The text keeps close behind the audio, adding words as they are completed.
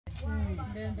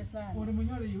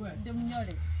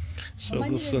So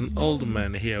there's an old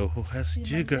man here who has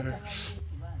jiggers.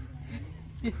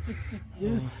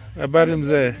 Yes. Habari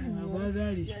mzee?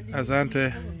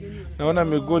 Asante. Naona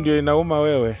miguu ndio inauma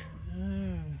wewe.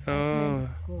 Oh.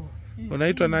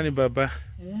 Unaitwa nani baba?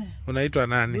 Unaitwa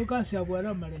nani? Lucas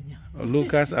Abwala Malenya.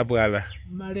 Lucas Abwala.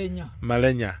 Malenya.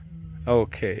 Malenya.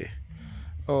 Okay.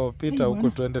 Oh, pita huko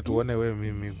tuende tuone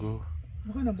wewe miguu.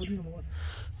 Mkana mbona mbona?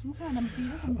 Mkana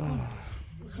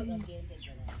mpira.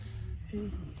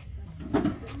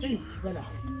 Eh, bala.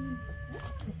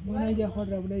 Mwana haja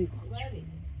hodra budai.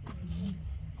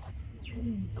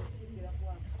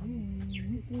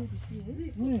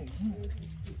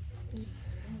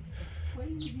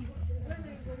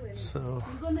 So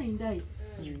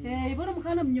ibona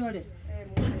mkana mnyole.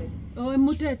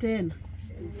 Mutete tena.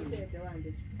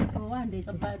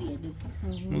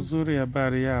 Mzuri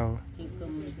habari yao.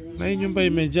 Na hii nyumba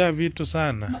imejaa vitu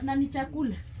sana. Na ni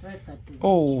chakula.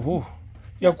 Oh,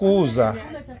 ya kuuza.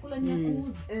 Chakula ni ya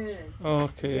kuuza.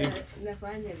 Okay.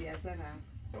 Nafanya biashara.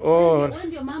 Oh. Wewe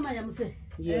ndio mama ya mzee.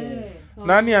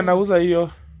 Nani anauza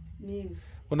hiyo? Mimi.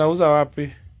 Unauza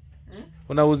wapi?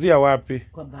 Unauzia wapi?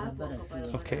 Kwa barabara.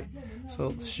 Okay.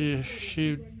 So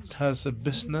she has a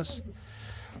business.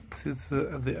 It's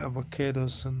the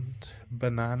avocados and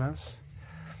bananas.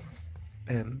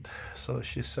 And so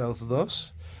she sells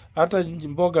those. Hata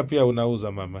mboga pia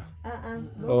unauza mama?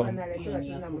 Analetewa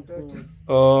tuna mtoto.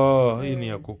 Oh, hii ni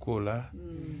ya kukula.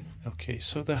 Okay,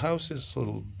 so the house is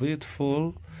a bit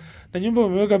full. Na nyumba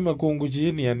umeweka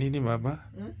makunguji hii ya nini mama?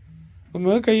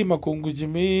 Umeweka hii makunguji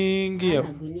mingi ya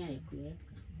gunia ikuweka.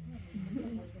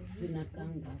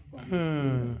 Zinakanga kwa.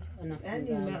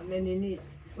 Yaani nini?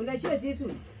 Unajua sisi?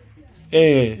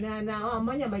 Na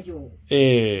amanya majungu.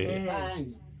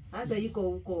 Hasa iko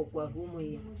huko kwa humu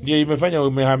hii. Ndio imefanya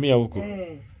umehamia huko.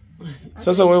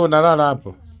 Sasa wewe unalala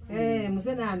hapo?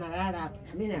 Msana analala hapo.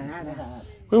 Mimi nalala hapa.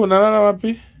 Wewe unalala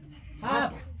wapi?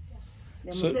 Hapa.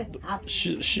 So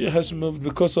she has moved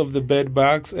because of the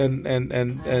bedbugs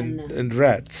and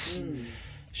rats.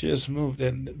 She has moved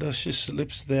and she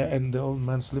sleeps there and the old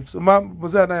man sleeps.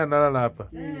 Mzana analala hapa.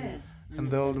 And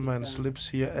the old man sleeps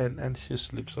here and she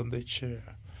sleeps on the chair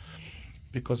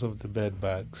because of the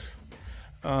bedbugs.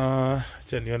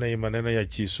 Chaniona hii maneno ya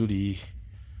chisuli.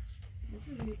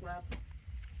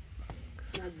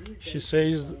 She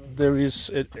says there is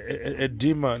a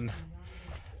demon,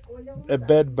 a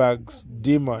bedbugs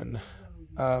demon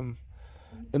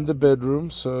in the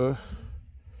bedroom, so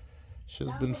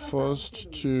she's been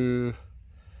forced to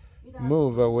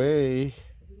move away.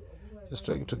 She's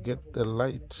trying to get the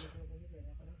light.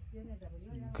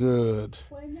 Good.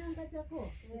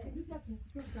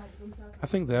 I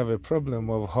think they have a problem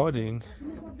of hoarding.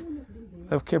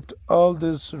 They've kept all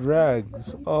these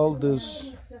rags, all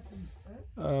these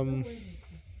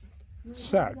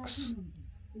sacks.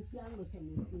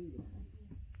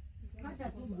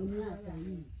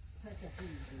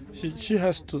 She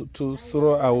has to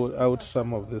throw out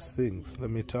some of these things. Let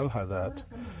me tell her that.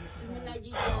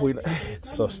 It's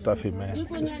so stuffy, man.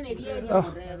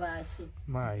 Oh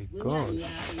my gosh.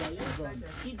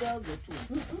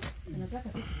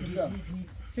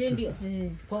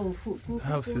 The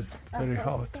house is very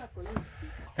hot.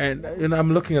 And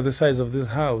I'm looking at the size of this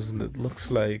house and it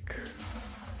looks like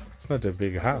it's not a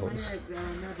big house.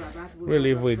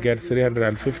 Really, if we get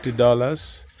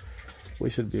 $350, we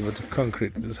should be able to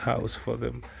concrete this house for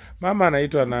them. Mama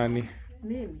anaitwa nani?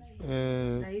 Mimi.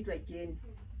 Naitwa Jen.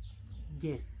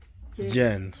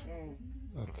 Jen.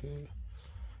 Okay.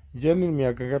 Jen ni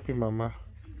miaka ngapi mama?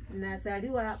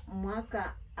 Nasaliwa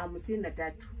mwaka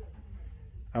 53.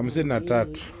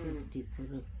 53.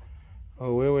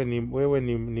 Oh, wewe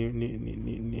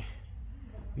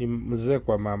ni mzee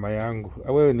kwa mama yangu.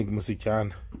 Wewe ni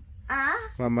msichana.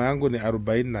 Mama yangu ni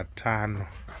 45.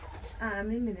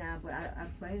 Mimi ni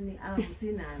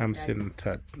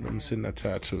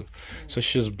 53. So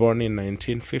she's born in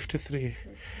 1953,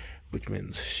 which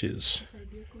means she's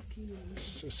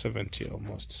 70,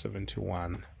 almost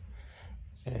 71.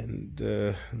 And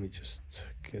let me just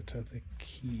get her the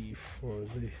key for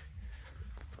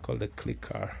it's called a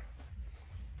clicker.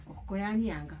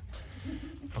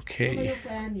 Okay.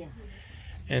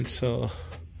 And so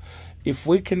if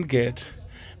we can get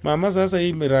mama, sasa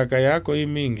hii miraka yako hii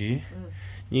mingi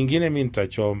nyingine mimi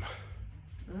nitachoma.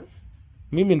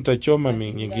 Mimi nitachoma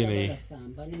nyingine hii.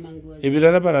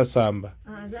 Ibidana para samba.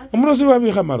 Umrosi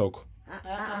wabi khamaroko.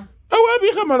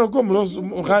 Wabi khamaroko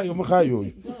mkhayo.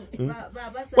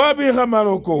 Wabi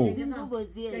khamaroko.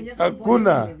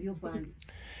 Hakuna.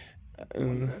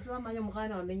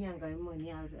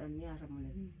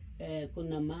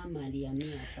 Kuna mama alihamia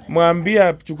pale. Mwambie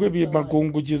achukue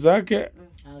makunguchi zake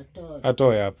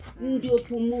atoe hapa.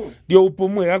 Ndio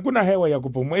upumue. Hakuna hewa ya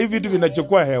kupumua. Hivi vitu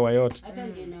vinachukua hewa yote.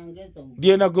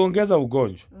 Ndio inaongeza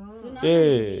ugonjwa.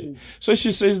 So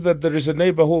she says that there is a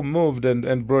neighbor who moved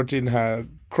and brought in her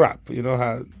crap,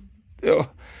 her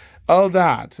all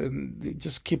that, and they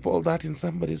just keep all that in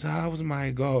somebody's house.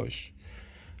 My gosh,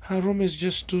 her room is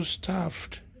just too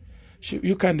stuffed.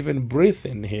 You can't even breathe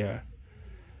in here.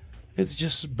 It's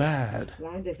just bad.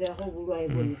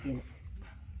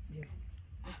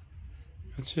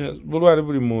 Bulware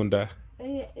buli munda.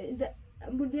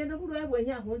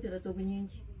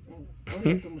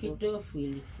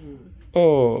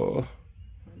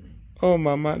 Oh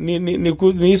mama,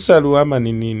 ni salu ama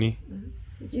ni nini?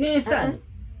 Ni salu.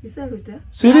 Saluta.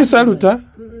 Siri saluta?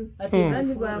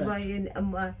 Ani baba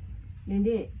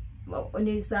nini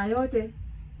ni saa yote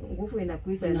nguvu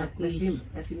inakuisa na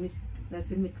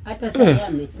nasimika. Hata saa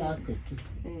ametaka tu.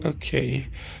 Okay,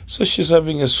 so she's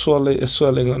having a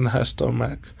swelling on her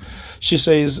stomach. She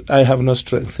says, I have no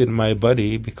strength in my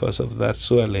body because of that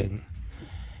swelling.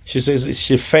 She says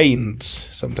she faints.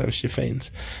 Sometimes she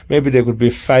faints. Maybe there could be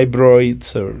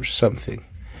fibroids or something.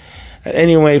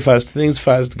 Anyway, first things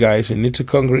first, guys, we need to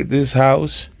concrete this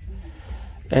house.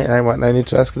 And I need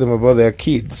to ask them about their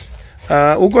kids.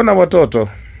 Uko na watoto?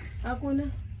 Hakuna.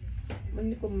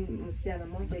 Niko msichana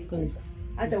mmoja iko.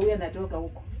 Hata huyu anatoka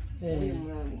huko.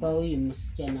 Kwa huyu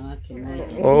msichana wake mmoja.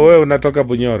 Wewe unatoka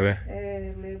Bunyore?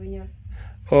 Bunyore.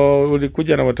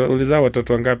 Ulikuja na watoto, ulizaa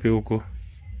watoto wangapi huko?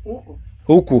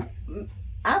 Huko.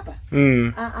 Hapa?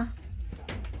 Ah.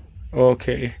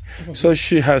 Okay. So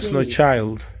she has no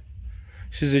child.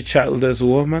 She's a childless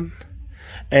woman.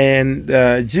 And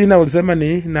Gina ulisema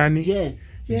ni nani?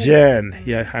 Jen.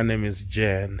 Yeah, her name is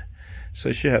Jen.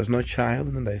 So she has no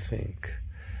child, and I think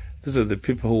these are the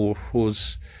people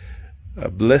whose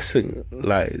blessing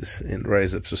lies in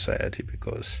Rise Up Society,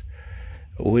 because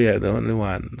we are the only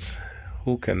ones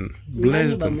who can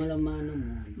bless them.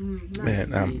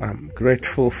 Man, I'm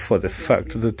grateful for the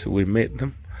fact that we met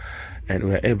them and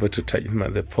we're able to touch them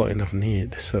at the point of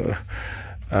need. So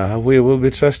we will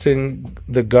be trusting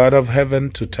the God of heaven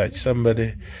to touch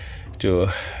somebody, to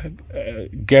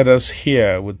get us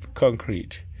here with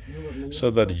concrete,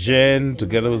 so that Jane,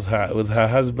 together with her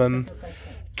husband,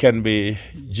 can be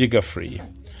jigger free.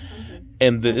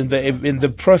 And in the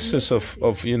process of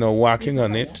working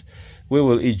on it, we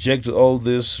will eject all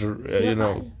these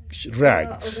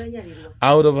rags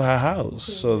out of her house,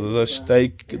 so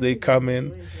that they come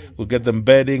in. We'll get them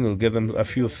bedding, we'll get them a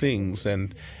few things,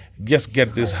 and just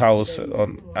get this house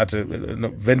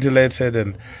ventilated.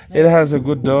 And it has a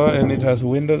good door, and it has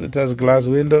windows. It has glass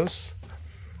windows.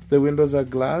 The windows are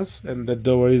glass, and the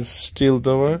door is steel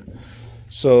door.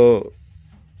 So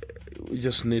we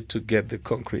just need to get the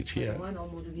concrete here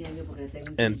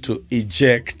and to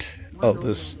eject all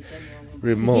this,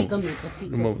 remove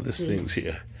these things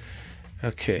here.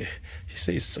 Okay. She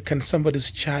says, can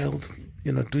somebody's child,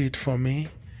 do it for me?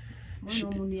 She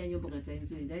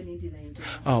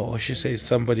says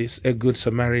somebody's a good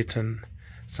Samaritan.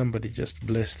 Somebody just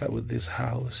blessed her with this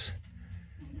house.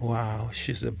 Wow,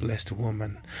 she's a blessed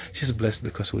woman. She's blessed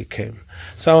because we came.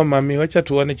 Sawa mami, wacha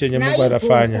tuone chenye Mungu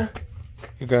atafanya.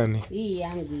 Gani? Hii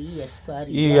yangu hii ya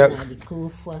sukari jana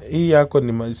alikufa. Hii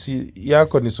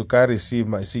yako ni sukari, si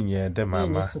nyende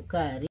mama. Ni sukari.